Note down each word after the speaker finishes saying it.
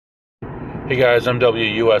Hey guys, I'm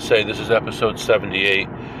WUSA. This is episode 78,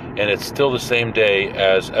 and it's still the same day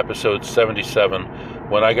as episode 77.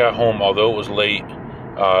 When I got home, although it was late,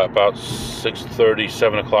 about 6:30,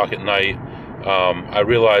 7 o'clock at night, I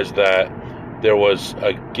realized that there was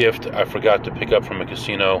a gift I forgot to pick up from a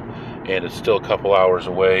casino, and it's still a couple hours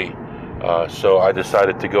away. So I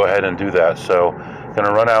decided to go ahead and do that. So I'm going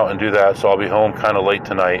to run out and do that, so I'll be home kind of late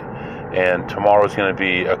tonight, and tomorrow's going to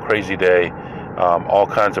be a crazy day. All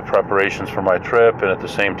kinds of preparations for my trip, and at the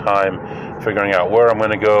same time figuring out where I'm going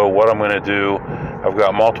to go, what I'm going to do. I've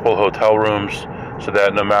got multiple hotel rooms so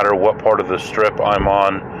that no matter what part of the strip I'm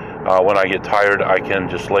on, when I get tired, I can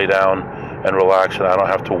just lay down and relax, and I don't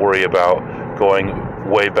have to worry about going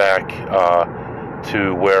way back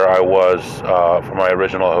to where I was for my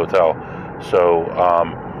original hotel. So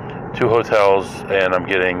 2 hotels, and I'm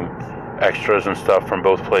getting extras and stuff from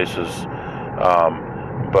both places.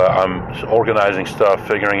 But I'm organizing stuff,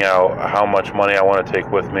 figuring out how much money I want to take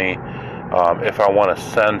with me. If I want to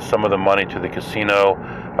send some of the money to the casino,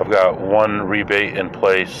 I've got one rebate in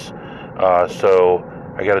place. So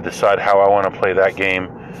I got to decide how I want to play that game.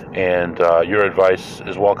 And your advice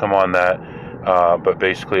is welcome on that. But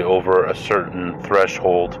basically over a certain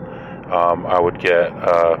threshold, I would get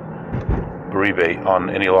a rebate on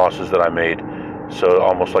any losses that I made. So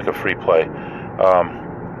almost like a free play.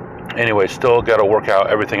 Anyway, still got to work out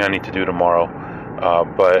everything I need to do tomorrow,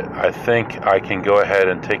 but I think I can go ahead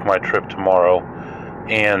and take my trip tomorrow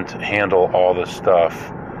and handle all this stuff.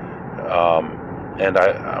 And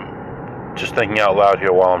I'm just thinking out loud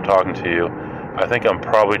here while I'm talking to you. I think I'm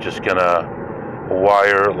probably just gonna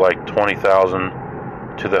wire like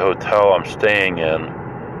 $20,000 to the hotel I'm staying in,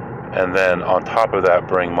 and then on top of that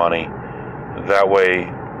bring money. That way,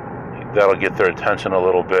 that'll get their attention a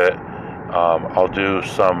little bit. I'll do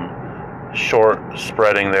some short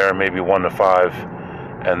spreading there, maybe 1 to 5,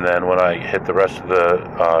 and then when I hit the rest of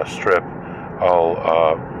the strip,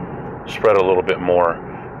 I'll spread a little bit more,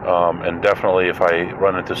 and definitely if I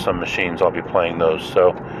run into some machines, I'll be playing those.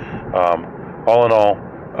 So all in all,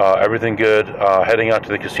 everything good. Heading out to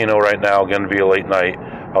the casino right now. Going to be a late night.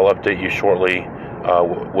 I'll update you shortly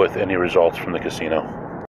with any results from the casino.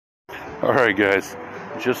 All right guys,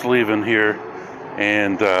 just leaving here,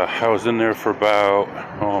 and I was in there for about,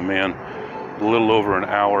 a little over an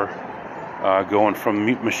hour, going from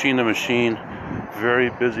machine to machine.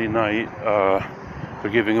 Very busy night.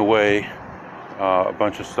 They're giving away a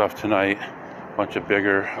bunch of stuff tonight, a bunch of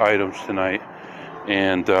bigger items tonight,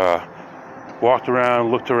 and walked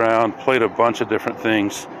around, looked around, played a bunch of different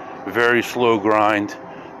things. Very slow grind.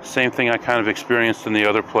 Same thing I kind of experienced in the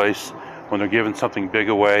other place when they're giving something big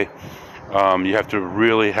away. You have to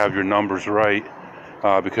really have your numbers right.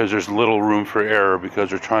 Because there's little room for error, because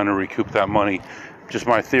they're trying to recoup that money. Just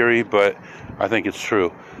my theory, but I think it's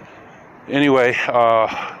true. Anyway,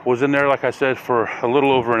 was in there, like I said, for a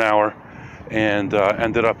little over an hour, and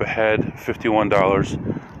ended up ahead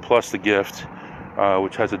 $51 plus the gift,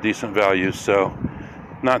 which has a decent value. So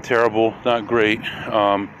not terrible, not great.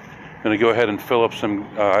 Gonna go ahead and fill up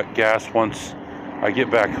some gas once I get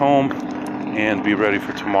back home and be ready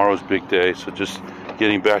for tomorrow's big day. So just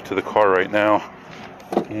getting back to the car right now,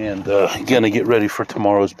 and gonna get ready for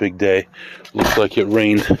tomorrow's big day. Looks like it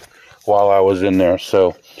rained while I was in there.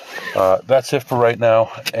 So that's it for right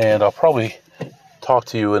now, and I'll probably talk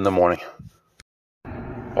to you in the morning.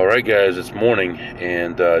 All right guys, it's morning,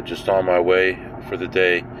 and just on my way for the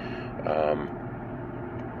day. I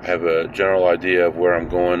have a general idea of where I'm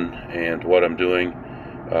going and what I'm doing.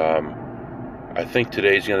 I think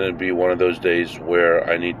today's going to be one of those days where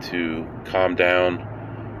I need to calm down,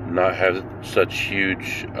 not have such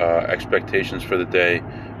huge expectations for the day,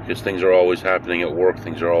 because things are always happening at work,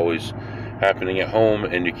 things are always happening at home,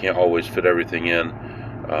 and you can't always fit everything in.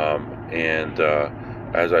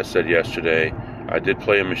 As I said yesterday, I did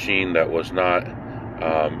play a machine that was not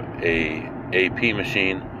a AP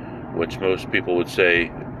machine, which most people would say,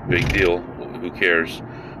 big deal, who cares,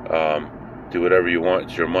 do whatever you want,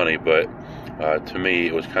 it's your money. But to me,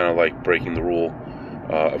 it was kind of like breaking the rule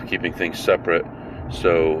of keeping things separate.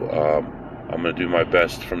 So I'm going to do my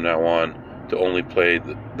best from now on to only play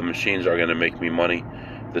the machines that are going to make me money.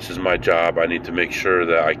 This is my job. I need to make sure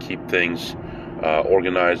that I keep things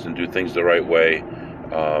organized and do things the right way.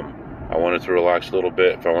 I wanted to relax a little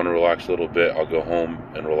bit. If I want to relax a little bit, I'll go home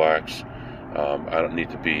and relax. I don't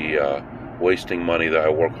need to be wasting money that I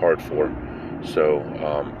work hard for. So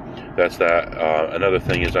that's that. Another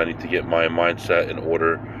thing is I need to get my mindset in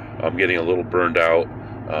order. I'm getting a little burned out.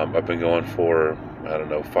 I've been going for,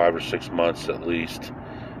 5 or 6 months at least,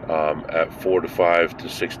 at 4 to 5 to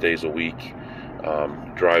 6 days a week,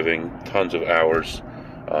 driving tons of hours,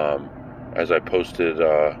 as I posted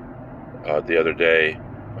the other day,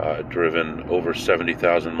 driven over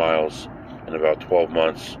 70,000 miles in about 12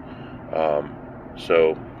 months.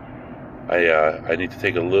 So I need to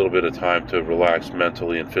take a little bit of time to relax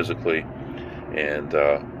mentally and physically, and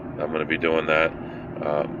I'm going to be doing that.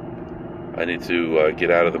 I need to get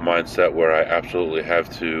out of the mindset where I absolutely have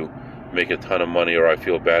to make a ton of money, or I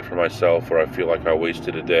feel bad for myself, or I feel like I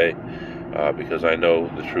wasted a day, because I know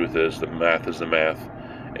the truth is the math,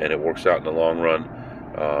 and it works out in the long run.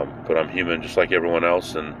 But I'm human just like everyone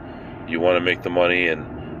else, and you want to make the money,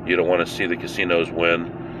 and you don't want to see the casinos win.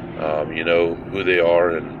 You know who they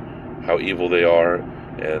are and how evil they are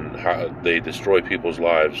and how they destroy people's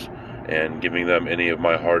lives, and giving them any of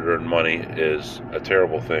my hard-earned money is a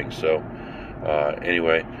terrible thing. So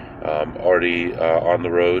anyway, already on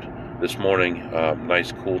the road this morning.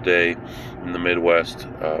 Nice cool day in the Midwest,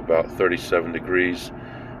 about 37 degrees,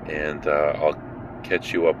 and I'll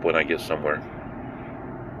catch you up when I get somewhere.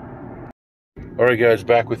 Alright guys,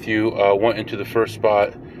 back with you. Went into the first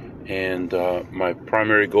spot, and my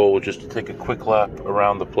primary goal was just to take a quick lap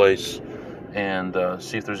around the place and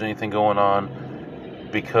see if there's anything going on,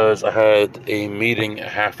 because I had a meeting a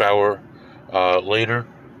half hour later,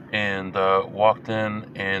 and walked in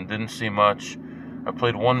and didn't see much. I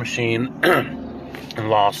played one machine and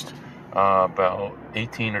lost about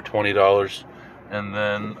 $18 or $20, and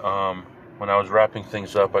then when I was wrapping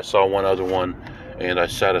things up, I saw one other one, and I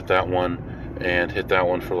sat at that one and hit that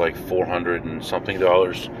one for like $400 and something.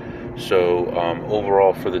 So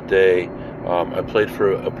overall for the day, I played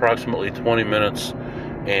for approximately 20 minutes,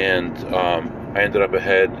 and I ended up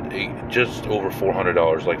ahead just over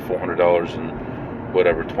 $400, like $400 and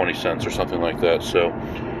whatever, 20 cents or something like that. So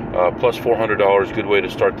plus $400, good way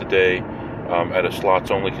to start the day at a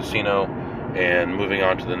slots only casino. And moving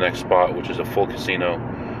on to the next spot, which is a full casino.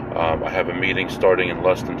 I have a meeting starting in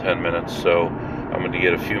less than 10 minutes, so I'm going to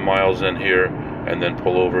get a few miles in here and then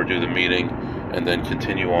pull over, do the meeting, and then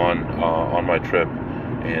continue on my trip,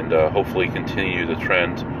 and hopefully continue the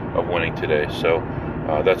trend of winning today. So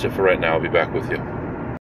that's it for right now. I'll be back with you.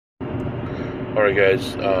 Alright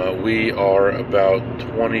guys, we are about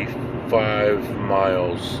 25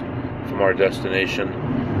 miles from our destination,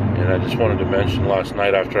 and I just wanted to mention, last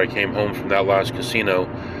night after I came home from that last casino,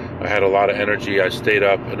 I had a lot of energy. I stayed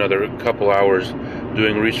up another couple hours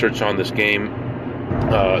doing research on this game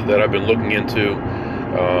that I've been looking into,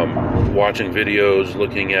 watching videos,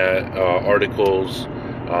 looking at articles,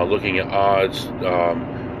 looking at odds,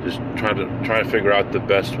 just trying to figure out the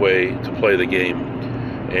best way to play the game.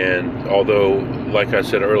 And although, like I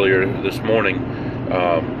said earlier this morning,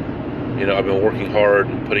 you know, I've been working hard,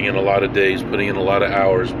 putting in a lot of days, putting in a lot of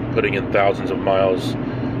hours, putting in thousands of miles.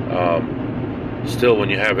 Still, when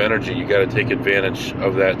you have energy, you got to take advantage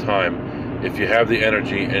of that time. If you have the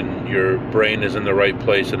energy and your brain is in the right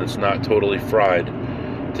place and it's not totally fried,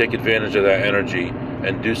 take advantage of that energy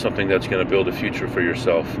and do something that's going to build a future for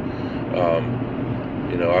yourself.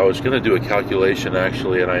 You know, I was going to do a calculation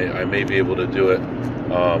actually, and I may be able to do it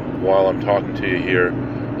while I'm talking to you here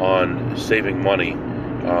on saving money.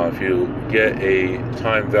 If you get a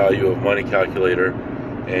time value of money calculator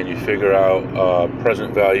and you figure out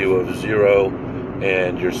present value of 0,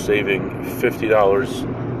 and you're saving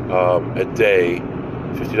 $50 a day.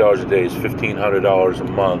 $50 a day is $1,500 a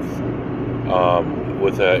month,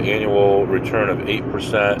 with an annual return of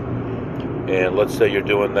 8%. And let's say you're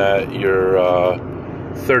doing that, you're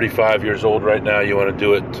 35 years old right now, you want to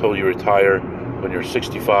do it until you retire when you're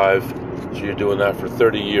 65. So you're doing that for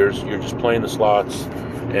 30 years. You're just playing the slots,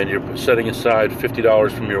 and you're setting aside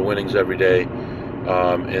 $50 from your winnings every day.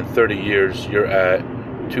 In 30 years, you're at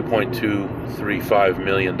 $2.235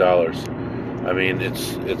 million. I mean,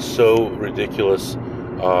 it's so ridiculous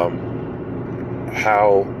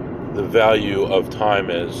how the value of time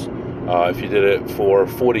is. If you did it for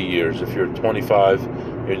 40 years, if you're 25,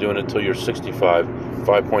 you're doing it until you're 65,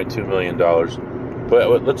 $5.2 million.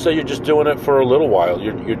 But let's say you're just doing it for a little while.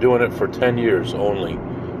 You're doing it for 10 years only.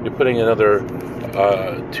 You're putting another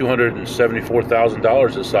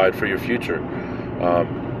 $274,000 aside for your future.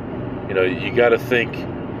 You know, you got to think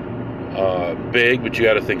big, but you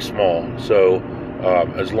got to think small. So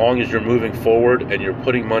as long as you're moving forward and you're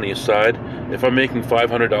putting money aside, if I'm making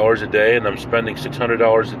 $500 a day and I'm spending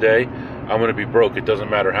 $600 a day, I'm going to be broke. It doesn't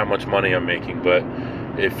matter how much money I'm making. But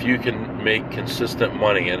if you can make consistent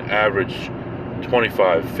money and average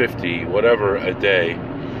 25, 50, whatever a day,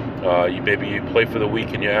 maybe you play for the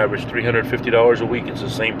week and you average $350 a week, it's the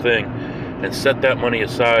same thing, and set that money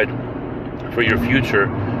aside for your future,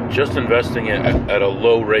 just investing it at a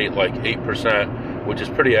low rate like 8%, which is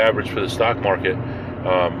pretty average for the stock market.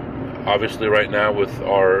 Obviously, right now with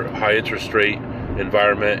our high interest rate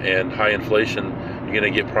environment and high inflation, you're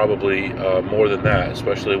going to get probably more than that,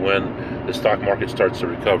 especially when the stock market starts to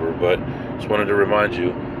recover. But just wanted to remind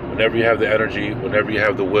you, whenever you have the energy, whenever you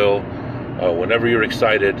have the will, whenever you're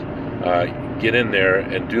excited, get in there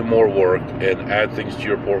and do more work and add things to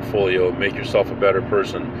your portfolio, make yourself a better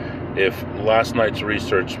person. If last night's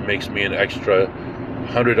research makes me an extra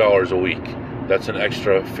 $100 a week, that's an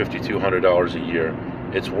extra $5,200 a year.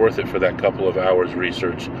 It's worth it for that couple of hours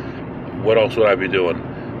research. What else would I be doing?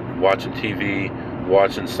 Watching TV,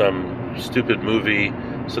 watching some stupid movie,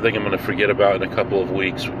 something I'm going to forget about in a couple of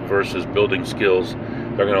weeks, versus building skills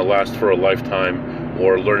that are going to last for a lifetime,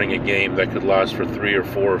 or learning a game that could last for 3 or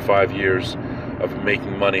 4 or 5 years of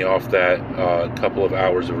making money off that couple of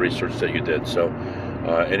hours of research that you did. So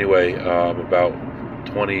anyway, I'm about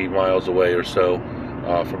 20 miles away or so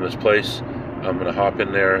from this place. I'm going to hop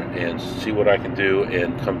in there and see what I can do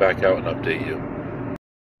and come back out and update you.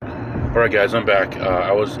 Alright guys, I'm back.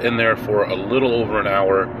 I was in there for a little over an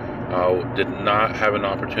hour. Did not have an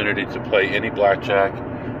opportunity to play any blackjack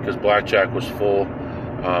because blackjack was full.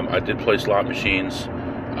 I did play slot machines.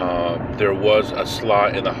 There was a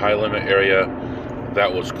slot in the high limit area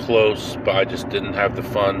that was close, but I just didn't have the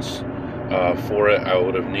funds for it. I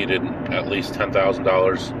would have needed at least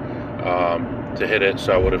 $10,000 to hit it,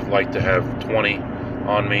 so I would have liked to have 20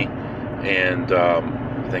 on me, and I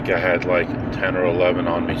think I had like 10 or 11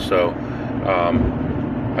 on me, so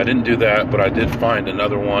I didn't do that, but I did find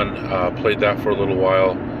another one, played that for a little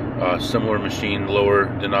while, similar machine, lower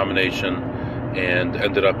denomination, and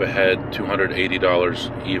ended up ahead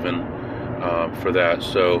 $280 even for that.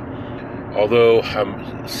 So although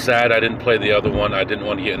I'm sad I didn't play the other one, I didn't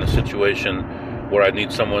want to get in a situation where I'd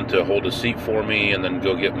need someone to hold a seat for me and then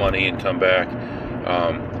go get money and come back.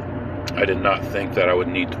 I did not think that I would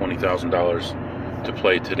need $20,000 to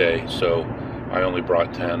play today, so I only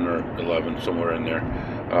brought 10 or 11, somewhere in there.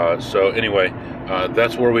 So anyway,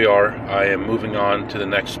 that's where we are. I am moving on to the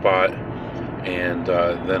next spot, and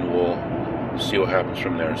then we'll see what happens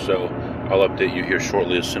from there. So I'll update you here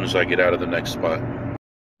shortly as soon as I get out of the next spot.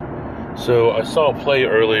 So I saw a play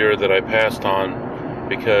earlier that I passed on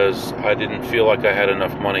because I didn't feel like I had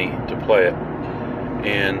enough money to play it.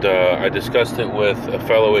 And I discussed it with a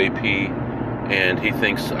fellow AP, and he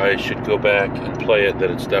thinks I should go back and play it,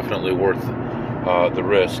 that it's definitely worth the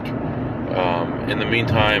risk. In the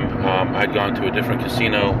meantime, I'd gone to a different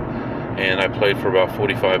casino, and I played for about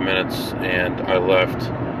 45 minutes, and I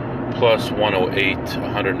left plus 108,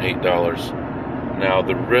 $108. Now,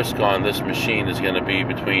 the risk on this machine is going to be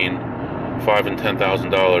between $5,000 and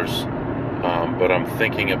 $10,000, but I'm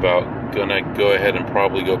thinking about gonna go ahead and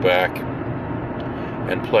probably go back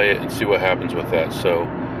and play it and see what happens with that. So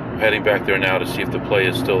I'm heading back there now to see if the play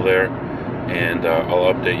is still there, and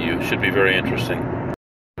I'll update you. Should be very interesting.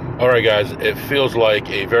 Alright guys, it feels like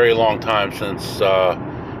a very long time since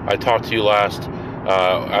I talked to you last.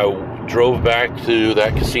 I drove back to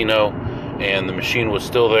that casino, and the machine was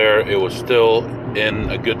still there. It was still in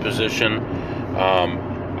a good position.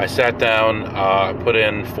 I sat down, put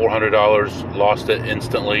in $400, lost it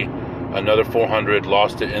instantly. Another $400,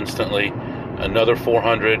 lost it instantly. Another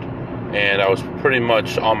 $400, and I was pretty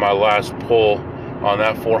much on my last pull on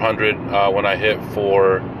that $400 when I hit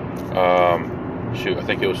for, I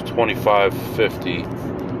think it was $25.50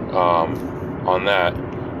 on that.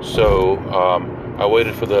 So I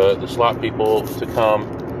waited for the slot people to come,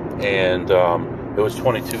 and it was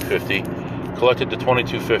 $22.50. Collected the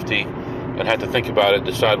 $22.50 and had to think about it,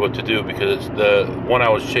 decide what to do, because the one I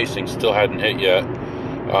was chasing still hadn't hit yet.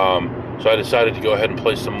 So I decided to go ahead and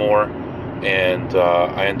play some more, and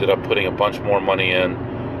I ended up putting a bunch more money in,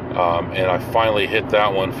 and I finally hit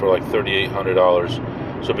that one for like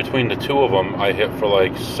 $3,800. So between the two of them, I hit for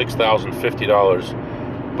like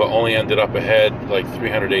 $6,050, but only ended up ahead like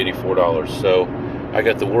 $384. So I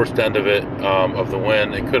got the worst end of it, of the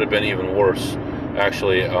win. It could have been even worse,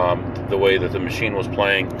 actually, the way that the machine was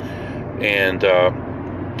playing. And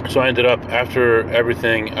so I ended up, after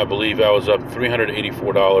everything, I believe I was up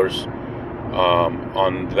 $384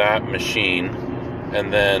 on that machine.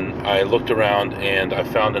 And then I looked around and I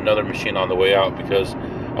found another machine on the way out, because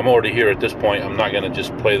I'm already here at this point. I'm not going to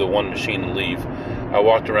just play the one machine and leave. I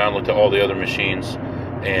walked around, looked at all the other machines,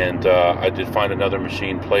 and I did find another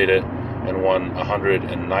machine, played it, and won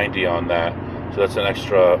 $190 on that. So that's an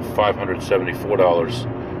extra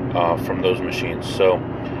 $574 from those machines. So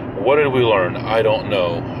what did we learn? I don't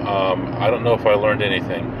know. I don't know if I learned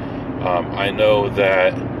anything. I know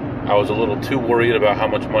that I was a little too worried about how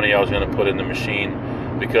much money I was going to put in the machine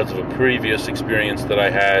because of a previous experience that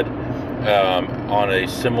I had on a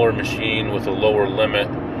similar machine with a lower limit.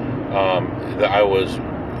 that I was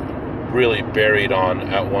really buried on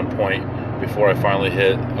at one point before I finally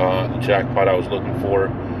hit the jackpot I was looking for.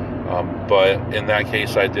 But in that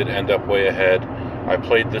case, I did end up way ahead. I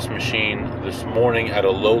played this machine this morning at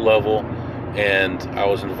a low level, and I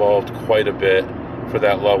was involved quite a bit for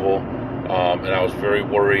that level, and I was very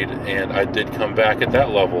worried, and I did come back at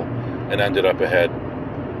that level and ended up ahead.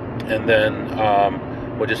 And then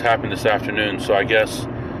what just happened this afternoon, so I guess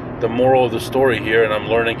the moral of the story here, and I'm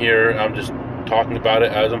learning here, I'm just talking about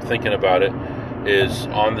it as I'm thinking about it, is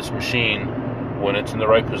on this machine, when it's in the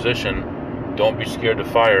right position, don't be scared to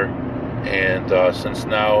fire. And since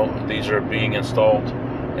now these are being installed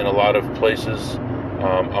in a lot of places,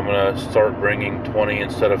 I'm going to start bringing 20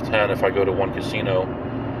 instead of 10 if I go to one casino,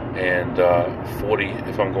 and 40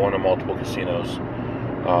 if I'm going to multiple casinos.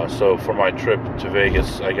 So for my trip to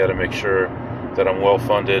Vegas, I got to make sure that I'm well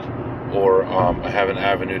funded, or I have an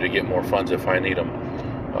avenue to get more funds if I need them.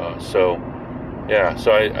 So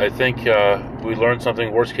I think we learned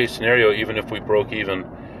something. Worst case scenario, even if we broke even,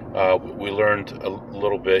 we learned a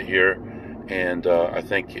little bit here, and I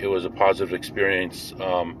think it was a positive experience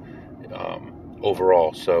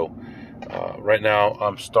overall. So right now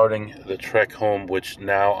I'm starting the trek home, which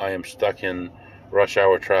now I am stuck in rush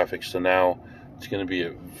hour traffic. So now it's going to be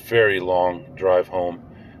a very long drive home,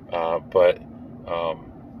 but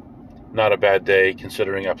not a bad day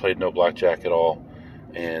considering I played no blackjack at all.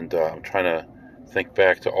 And I'm trying to think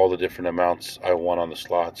back to all the different amounts I won on the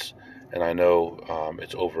slots, and I know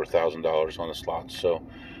it's over $1,000 on the slots. So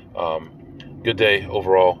good day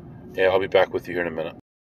overall. Yeah, I'll be back with you here in a minute.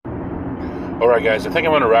 All right, guys, I think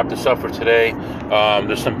I'm going to wrap this up for today.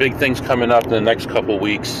 There's some big things coming up in the next couple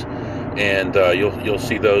weeks, and you'll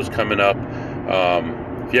see those coming up.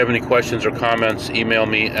 If you have any questions or comments, email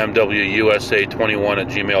me,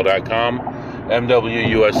 mwusa21@gmail.com,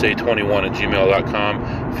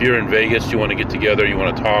 mwusa21@gmail.com. If you're in Vegas, you want to get together, you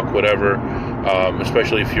want to talk, whatever,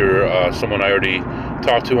 especially if you're someone I already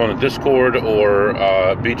talked to on the Discord or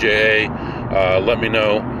BJA, let me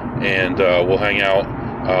know, and we'll hang out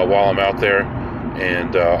while I'm out there,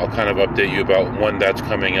 and I'll kind of update you about when that's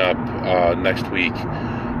coming up next week.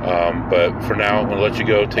 But for now, I'm going to let you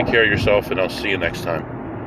go. Take care of yourself, and I'll see you next time.